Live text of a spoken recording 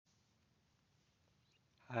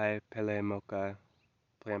Hi, Pele Mocha,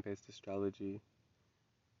 Plant Based Astrology,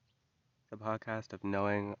 the podcast of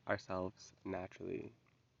knowing ourselves naturally.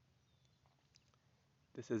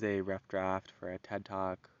 This is a rough draft for a TED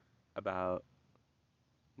Talk about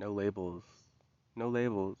no labels. No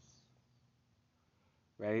labels,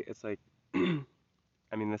 right? It's like,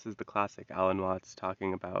 this is the classic Alan Watts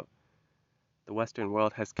talking about the Western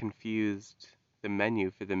world has confused the menu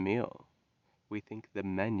for the meal. We think the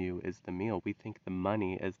menu is the meal, we think the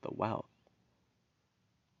money is the wealth.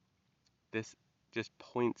 This just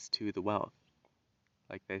points to the wealth.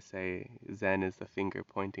 Like they say, Zen is the finger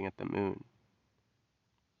pointing at the moon.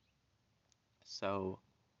 So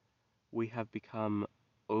we have become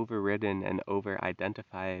overridden and over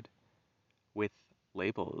identified with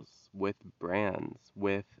labels, with brands,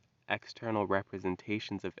 with external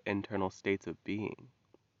representations of internal states of being,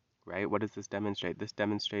 right? What does this demonstrate? This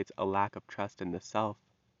demonstrates a lack of trust in the self.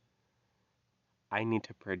 I need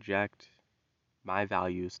to project my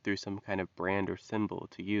values through some kind of brand or symbol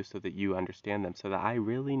to you so that you understand them, so that I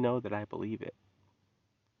really know that I believe it,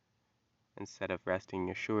 instead of resting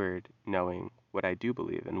assured knowing what I do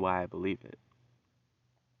believe and why I believe it.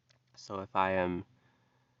 So if I am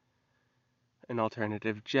an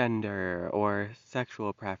alternative gender or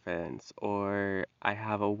sexual preference, or I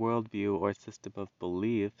have a worldview or system of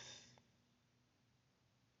beliefs,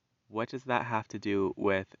 what does that have to do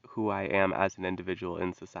with who I am as an individual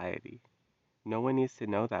in society? No one needs to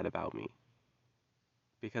know that about me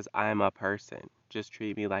because I'm a person. Just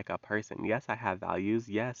treat me like a person. Yes, I have values.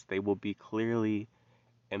 Yes, they will be clearly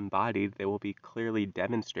embodied, they will be clearly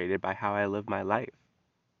demonstrated by how I live my life.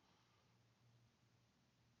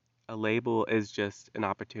 A label is just an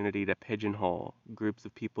opportunity to pigeonhole groups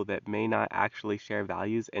of people that may not actually share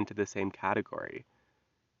values into the same category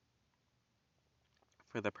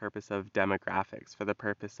for the purpose of demographics, for the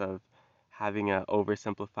purpose of having an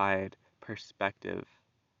oversimplified perspective.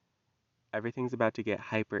 Everything's about to get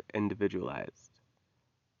hyper individualized.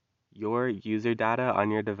 Your user data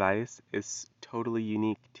on your device is totally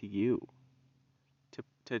unique to you.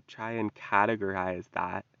 To try and categorize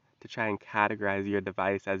that, to try and categorize your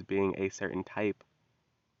device as being a certain type,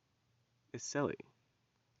 is silly.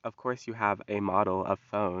 Of course you have a model of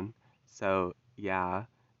phone, so yeah,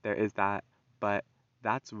 there is that, but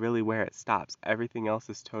that's really where it stops. Everything else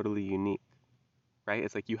is totally unique, right?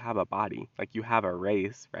 It's like you have a body, like you have a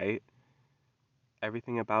race, right?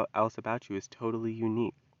 Everything else about you is totally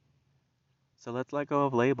unique. So let's let go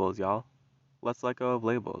of labels, y'all. Let's let go of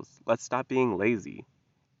labels. Let's stop being lazy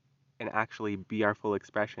and actually be our full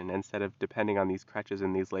expression instead of depending on these crutches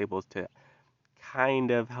and these labels to kind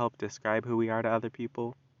of help describe who we are to other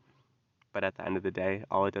people. But at the end of the day,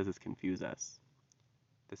 all it does is confuse us.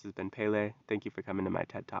 This has been Pele. Thank you for coming to my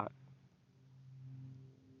TED Talk.